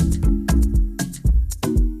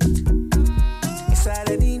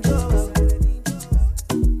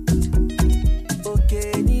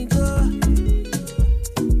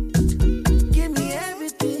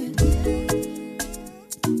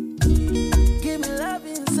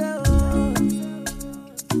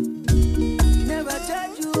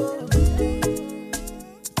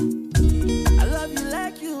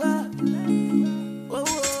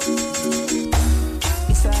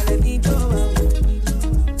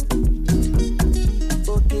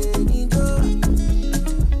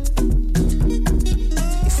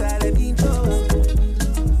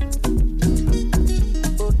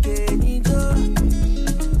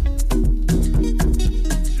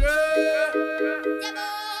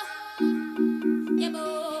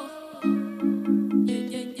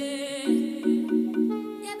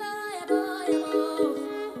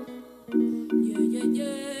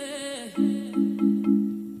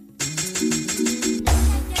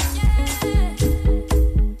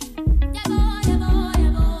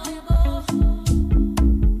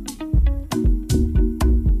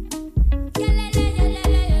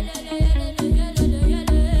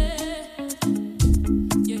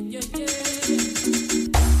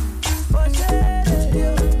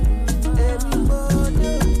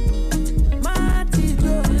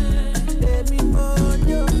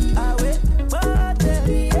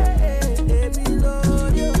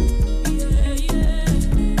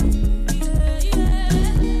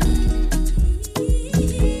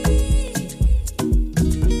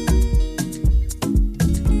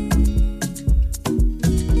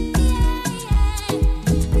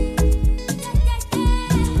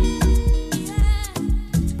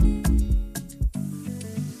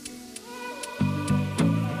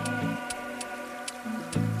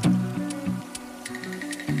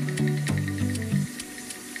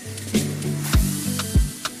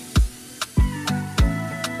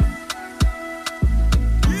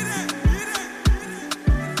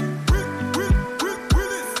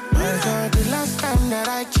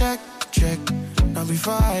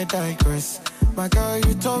 before I digress. My girl,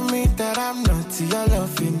 you told me that I'm not your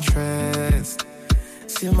love interest.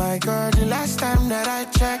 See, my girl, the last time that I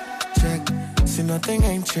checked, see, nothing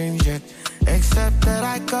ain't changed yet. Except that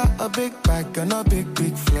I got a big bag and a big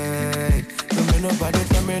flag. Don't make nobody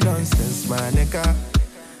tell me nonsense, my nigga.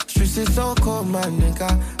 Streets is so cold, my nigga.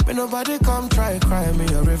 May nobody come try cry me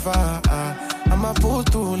a river. I'ma pull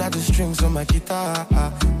through like the strings on my guitar.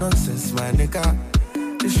 Nonsense, my nigga.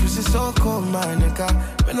 The streets is so cold, my nigga.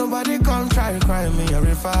 May nobody come try cry me a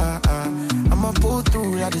river. I'ma pull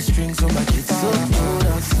through like the strings on my guitar. So cold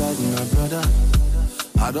outside, my brother.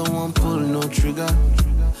 I don't want pull no trigger.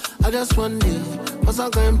 I just want it, cause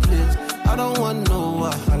I'm going place. I don't want no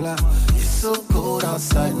wahala. It's so cold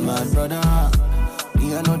outside, my brother.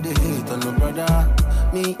 Me, I know the hate on no brother.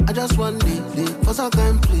 Me, I just want it, cause I'm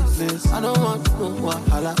going places. I don't want no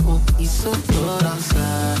wahala. Oh, it's so cold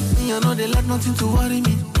outside. Me, I know they let nothing to worry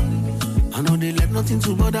me. I know they let nothing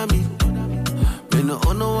to bother me. Me, no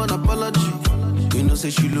owe no one apology. You know,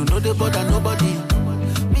 say she no they bother nobody.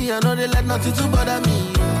 Me, I know they let nothing to bother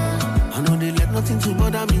me. I know they let nothing to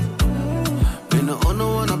bother me. Me no owe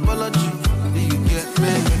no one apology. Do you get me?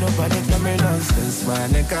 May nobody tell me nonsense, my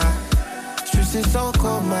nigga. Streets is so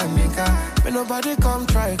cold, my nigga. May nobody come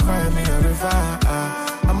try cry me a river.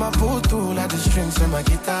 I'ma pull through like the strings on my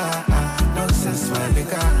guitar. Nonsense, my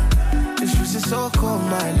nigga. The streets is so cold,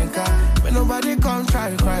 my nigga. May nobody come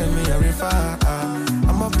try cry me a river.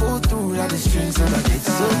 I'ma pull through like the strings on my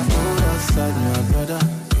guitar. So cold outside, my brother.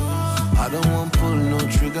 I don't want pull no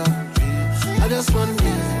trigger. I just want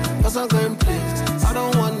it, cause I'm going place. I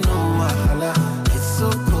don't want no wahala. It's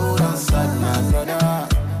so cold outside, my brother.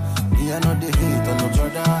 Me, I know the hate on no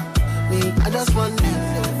brother. Me, I just want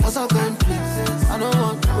it, cause I'm going place. I don't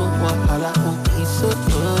want no wahala. Oh, it's so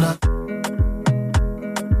cold outside.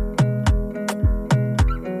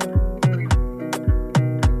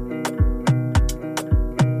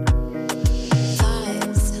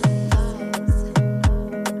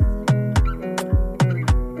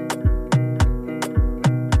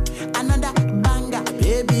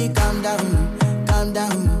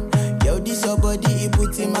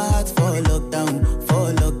 In my heart for lockdown,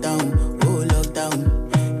 oh lockdown.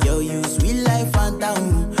 Yo, you sweet life,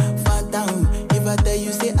 phantom. If I tell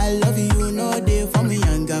you say I love you, you know they for me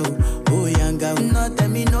young girl, oh young girl. No tell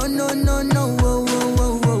me no, oh,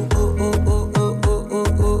 oh,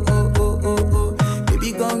 oh.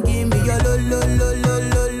 Baby, gon' give me your lo.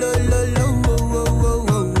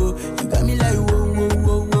 You got me like whoa.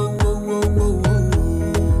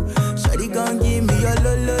 Shawty gon' give me your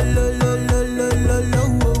lo.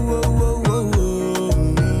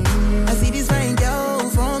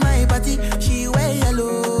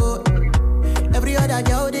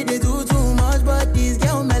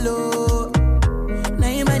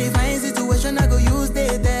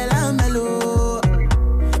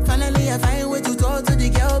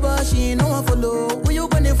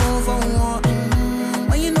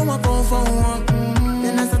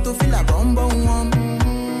 Then I start to feel a bum.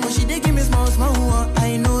 But she dey give me small.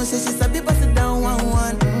 I know, say she sabi pass it down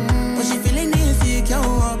one. But she feeling insecure,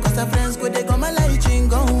 cause her friends go they go my light ring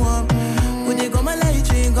go on.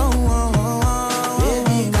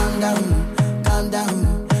 Baby, calm down.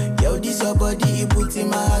 Yo, this your body, it puts in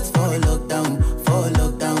my heart for lockdown, oh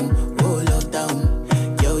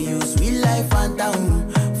lockdown. Yo, you sweet life, phantom.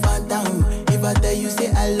 If I tell you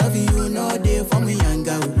say I love you, you know they for me young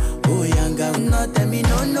girl. No, tell me no,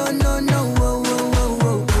 oh.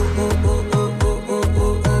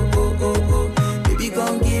 Baby,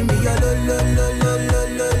 gon' give me your lo.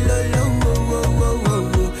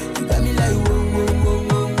 You got me like whoa.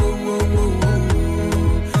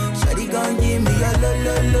 Shawty gon' give me your lo.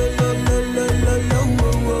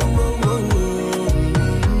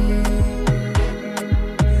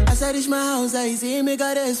 As I reach my house, I see me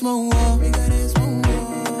got a small wall.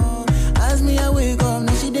 As me I wake up,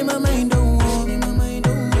 now she did my mind don't walk.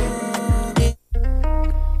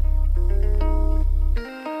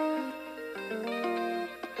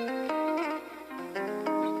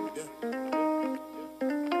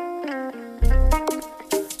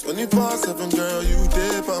 24/7, girl, you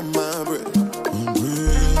dip on my bread.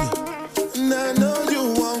 And I know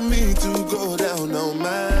you want me to go down on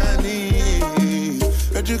my knees.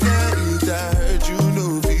 Heard you can't eat, I heard you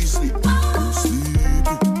know be sleep.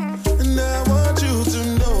 And I want you to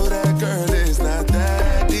know that girl is not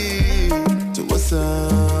that deep. So what's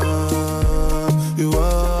up? You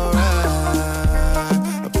alright?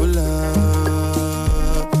 I pull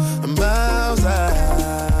up, I'm outside.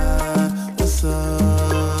 What's up?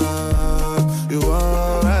 You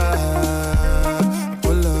alright? I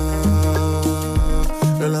pull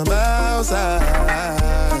up, girl, I'm outside.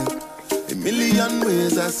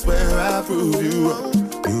 I'll prove you wrong.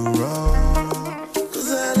 You wrong.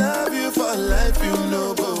 Cause I love you for life, you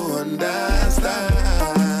know, go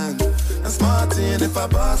understand. I'm smarting if I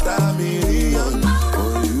bust a million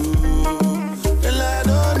for you. Girl, I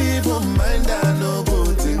don't even mind, I know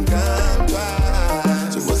good thing come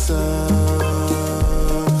twice. So what's up?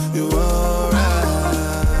 You alright?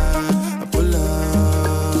 I pull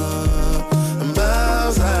up, I'm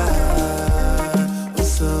outside.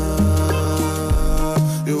 What's up?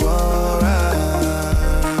 You alright?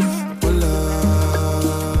 Pull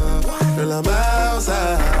up, girl, I'm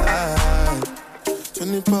outside.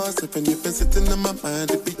 24/7, you've been sitting in my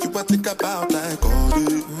mind. It be you I think about like all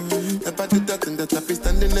day. Never did that thing that I be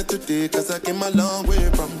standing there today, cause I came a long way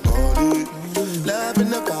from calling. Love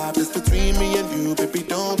and the vibe is between me and you, baby,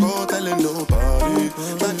 don't go telling nobody.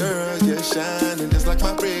 My girl, you're shining just like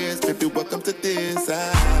my wrist, baby, welcome to this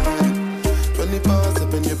side.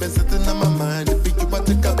 24/7, you've been sitting on my mind. It be you I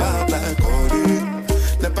think about like all day.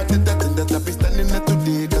 Never did that thing that I be standing there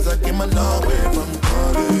today, cause I came a long way from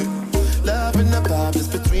calling. Love and the vibe is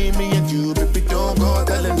between me and you, baby, don't go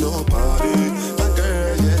telling nobody. My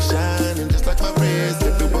girl, you're shining just like my wrist,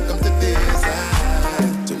 baby, welcome to this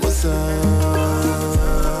side. So what's up?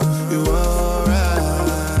 You alright?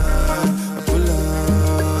 I pull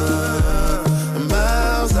up, I'm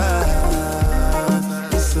outside.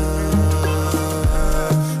 What's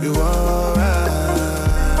up? You alright?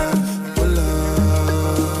 I pull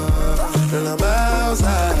up, girl, I'm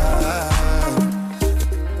outside.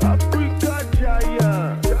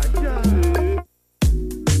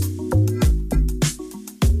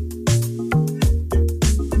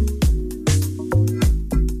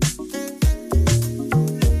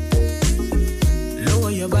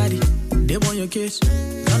 Kiss.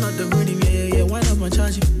 Turn up the rhythm, yeah. Wind up and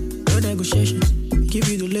charge it. No negotiations. Give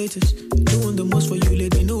you the latest. Doing the most for you,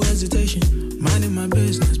 lady, no hesitation. Minding my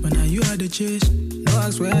business, but now you had the chase. No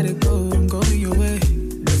ask where to go, I'm going your way.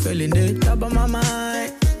 The feeling they top of my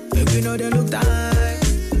mind. Baby, know they look tight.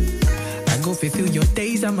 I go fulfill your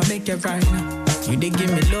days, I'ma make it right now. You did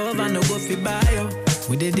give me love, I know what fi buy you.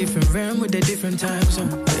 With a different realm, with a different time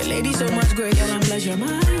zone. The lady so much great, girl, I'm pleasure my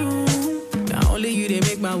own. Now only you, they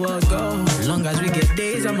make my world go. As long as we get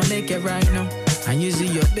days, I'ma make it right now. And you see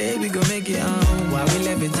your baby, go make it on. While we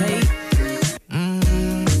levitate.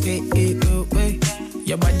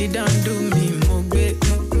 Your body don't do me, move it.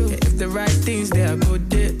 If the right things, they are good.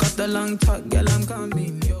 Cut the long talk, girl, I'm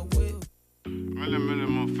coming your way. Really,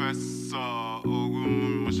 more fast,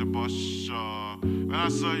 when I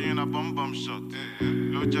saw you in a bum shot,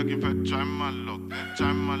 low jacking fat, try my luck.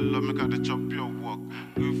 Try my love, make her the chop your walk.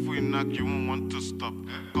 If we knock, you won't want to stop.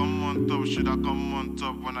 Come on top, should I come on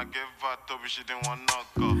top? When I gave her top, she didn't want knock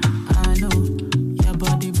up. I know, your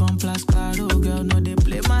body bump plus claro, girl, no, they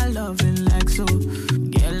play my loving like so.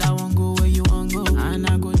 Girl, I won't go where you won't go. And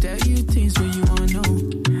I go tell you things where you won't know.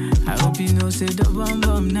 I hope you know, say the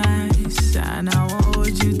bum nice. And I won't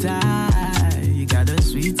hold you tight. You got the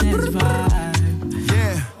sweetest vibe.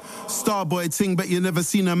 Yeah, Starboy ting, bet you never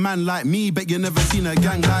seen a man like me. Bet you never seen a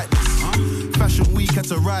gang like this. Fashion week had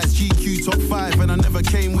to rise, GQ top 5, and I never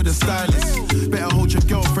came with a stylist. Better hold your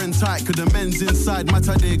girlfriend tight, cause the men's inside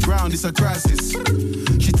matter their ground, it's a crisis.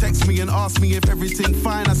 She texts me and asks me if everything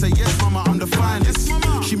fine. I say yes, mama, I'm the finest.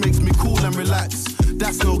 She makes me cool and relax.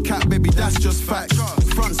 That's no cap, baby, that's just facts.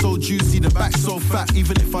 Front so juicy, the back so fat.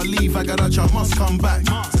 Even if I leave, I got a I must come back.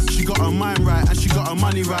 She got her mind right and she got her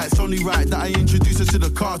money right. It's only right that I introduce her to the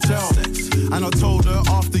cartel. And I told her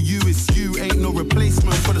after you, it's you. Ain't no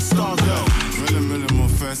replacement for the star girl. Really, more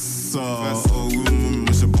fast,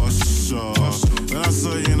 Mr. Bosha. When I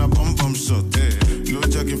saw you in a bum shot, low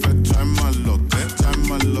jacking fat, try my luck. Try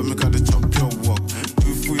my love, make her the chop your walk.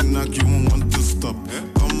 If we knock, you won't want to stop.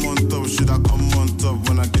 Come on top, should I come on top?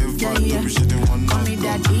 When I gave her top, she didn't want call me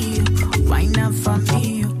daddy, wine up for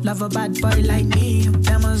me. Love a bad boy like me.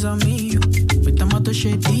 Diamonds on me. With the motor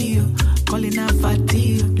shady. Calling out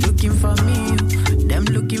fatty. Looking for me. Them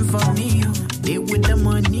looking for me. They with the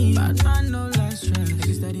money. Bad man, no less stress.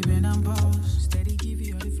 Steady bend and pause. Steady give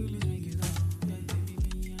you all the feelings. Make it up.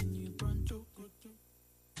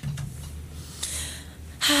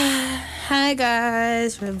 Hi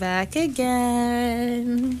guys, we're back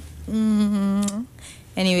again.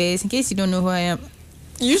 Anyways, in case you don't know who I am,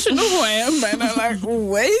 you should know who I am by now. Like,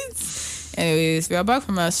 wait. Anyways, we are back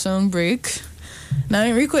from our song break. Now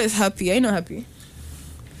Enrico is happy. Are you not happy?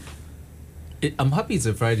 I'm happy it's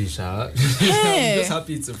a Friday, Sha. Hey. I'm just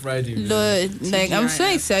happy it's a Friday. Lord, like, I'm so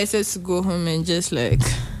excited to go home and just like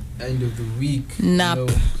end of the week. Nap. You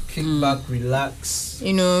know, kick back, relax,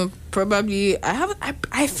 probably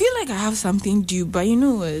I feel like I have something due, but you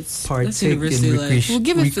know what? partake in We'll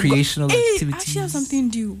give it recreational to Hey, activities. I actually have something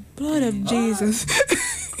due. Blood of Jesus.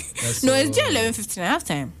 No, it's just 11:15. I have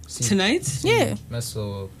time. Tonight? Yeah. Mess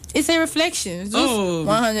up. It's a reflection. It's just Oh.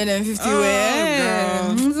 150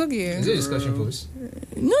 words. It's okay. Is it a discussion post?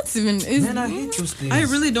 Not even. It's, Man, I hate those things. I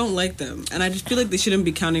really don't like them, and I just feel like they shouldn't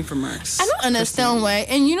be counting for marks. I don't understand why.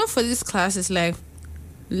 And for this class, it's like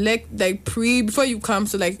before you come,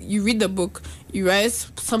 so like you read the book, you write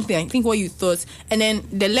something, I think what you thought, and then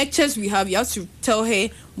the lectures we have, you have to tell her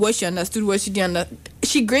what she understood, what she didn't understand.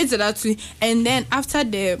 She grades it out too, and then after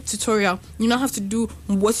the tutorial, you now have to do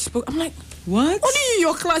what she spoke. I'm like, what? Only in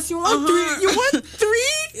your class you want three? You want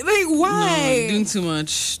three? Like why? No, doing too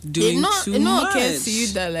much. It not occurs to you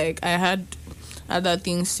that like I had other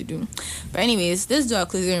things to do. But anyways, let's do our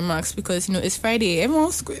closing remarks because it's Friday.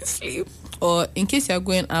 Everyone's going to sleep. Or in case you're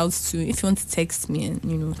going out too, if you want to text me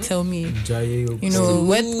and tell me,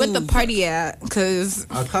 where the party at? Because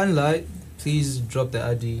I can't lie. Please drop the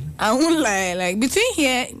ID. I won't lie. Like between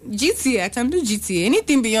here, GTA, I can do GTA.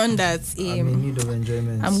 Anything beyond that, I'm in need of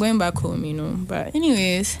enjoyment. I'm going back home, But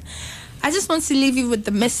anyways, I just want to leave you with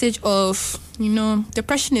the message of,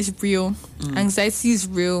 depression is real, anxiety is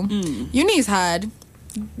real, uni is hard.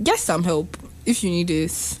 Get some help if you need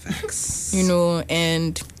this. Facts.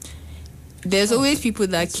 And there's always people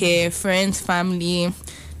that care, friends, family,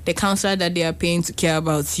 the counselor that they are paying to care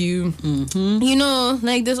about you.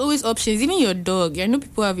 Like there's always options. Even your dog. I know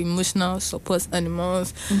people have emotional support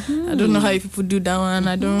animals. I don't know how you people do that one.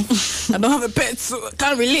 I don't have a pet, so I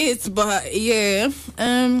can't relate. But yeah,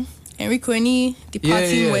 Enrico, any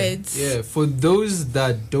departing words? Yeah, for those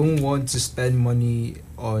that don't want to spend money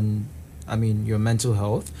on, your mental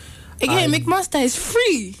health. Again, McMaster is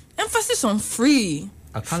free. Emphasis on free.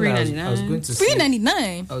 I can't lie, I was going to say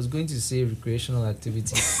 $3.99. I was going to say recreational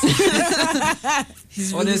activities.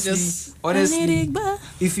 He's honestly,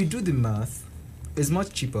 if you do the math, it's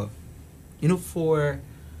much cheaper. For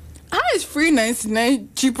how is $3.99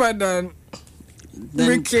 cheaper than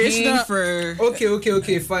recreational? For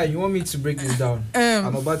okay, fine. You want me to break this down?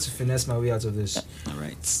 I'm about to finesse my way out of this. All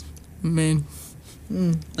right, man.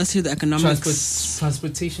 Let's hear the economics.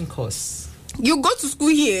 Transportation costs. You go to school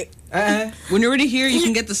here. When you're already here, you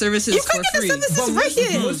can get the services for free. The services right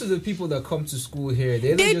here. Most of the people that come to school here,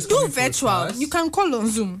 they just do virtual. You can call on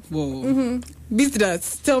Zoom. Whoa. Beat that.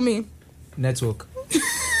 Tell me. Network.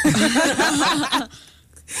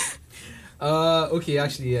 Okay,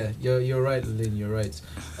 actually, yeah, you're right, Lynn. You're right.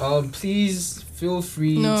 Please feel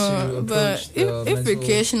free to approach if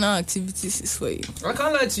recreational activities is for you, I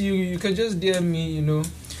can't lie to you. You can just DM me.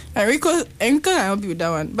 Enrico can help you with that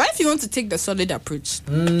one. But if you want to take the solid approach,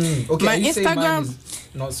 okay, my Instagram is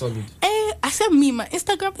not solid. Except me, my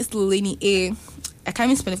Instagram is Lilani A. I can't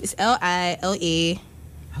even spell it. It's LILA.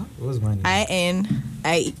 What was mine?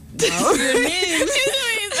 INIE. Your name. It's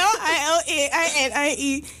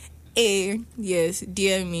LILAINIE. Yes,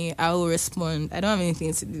 DM me. I will respond. I don't have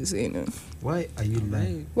anything to do, so Why are you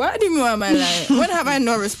lying? What do you mean why am I lying? When have I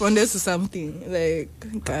not responded to something? Like,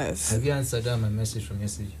 guys. Have you answered my message from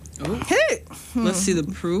yesterday? Oh. Hey. Let's see the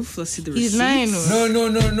proof. Let's see the He's receipts.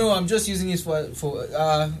 lying. No. I'm just using it for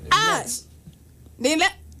They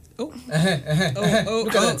let. Look at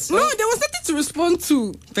that. No, there was nothing to respond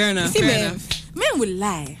to. Fair enough. Men will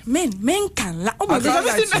lie. Men can lie. Oh my I God!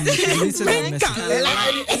 can't lie to you. Men can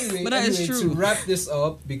lie. Anyway, But that is true. To wrap this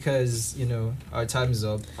up, because our time is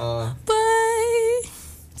up. Bye.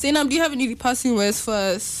 Zainab, do you have any passing words for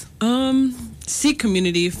us? Seek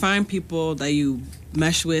community. Find people that you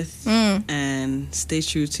mesh with, and stay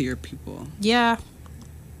true to your people. Yeah.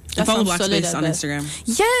 And follow Black Space on Instagram.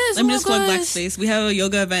 Yes. Let me just plug Black Space. We have a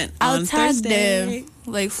yoga event on tag Thursday.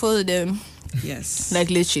 them. Follow them. Yes.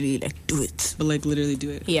 Literally, do it. But literally do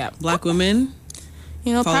it. Yeah. Black women.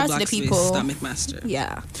 Follow proud Black to the people. Space, McMaster.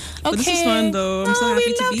 Yeah. Okay. But this is fun though. I'm so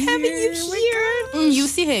happy to be having here. you here. You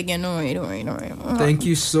see her again. Don't worry. Thank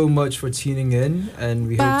you so much for tuning in, and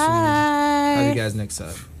we hope to have you guys next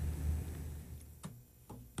time.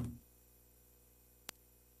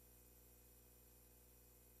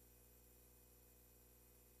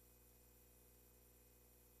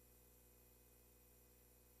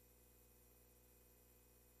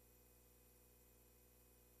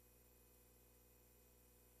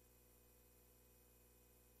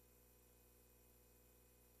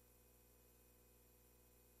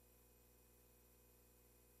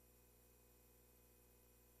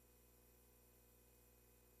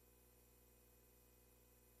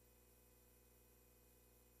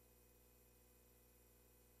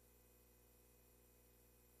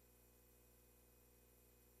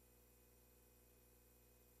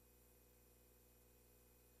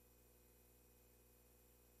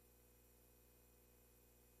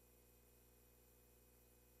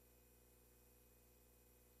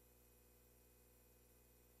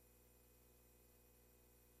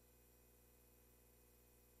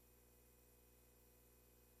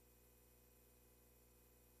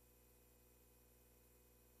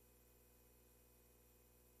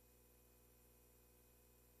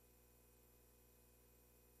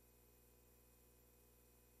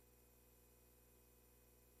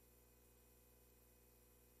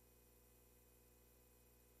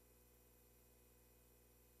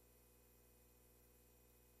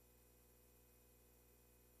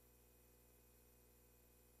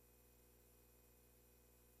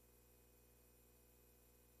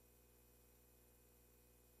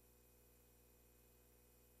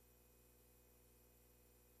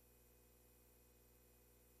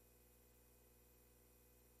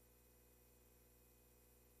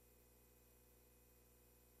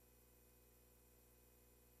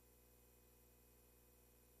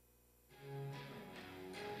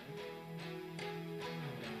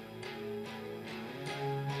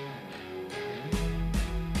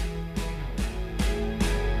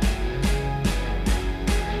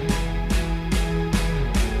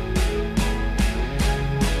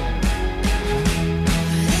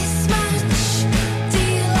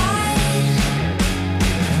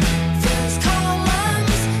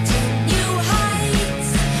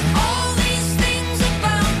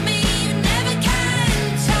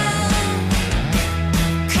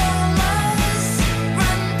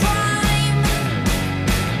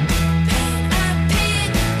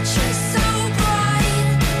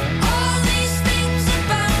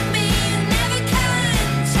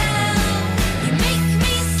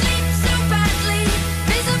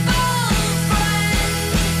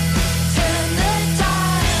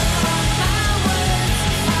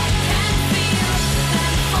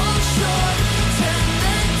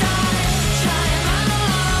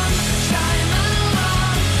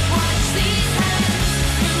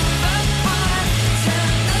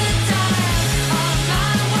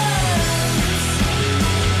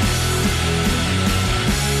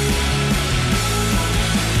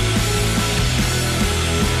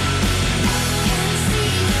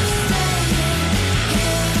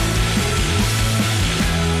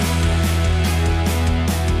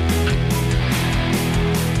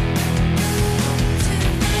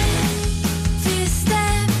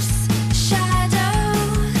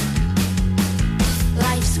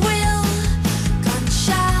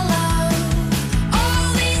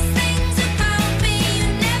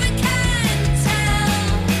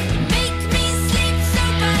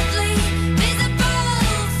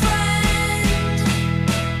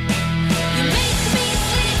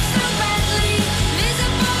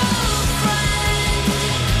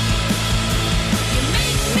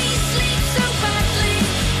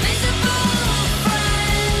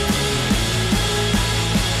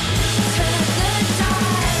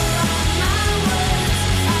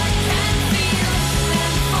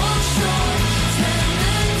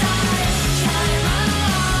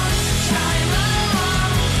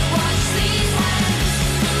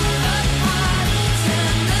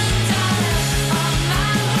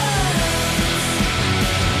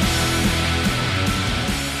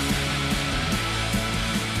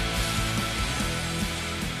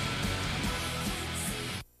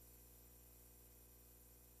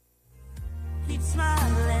 keep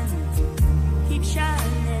smiling, keep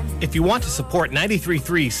shining. If you want to support 93.3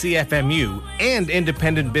 CFMU and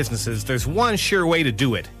independent businesses, there's one sure way to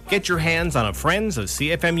do it. Get your hands on a Friends of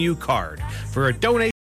CFMU card. For a donation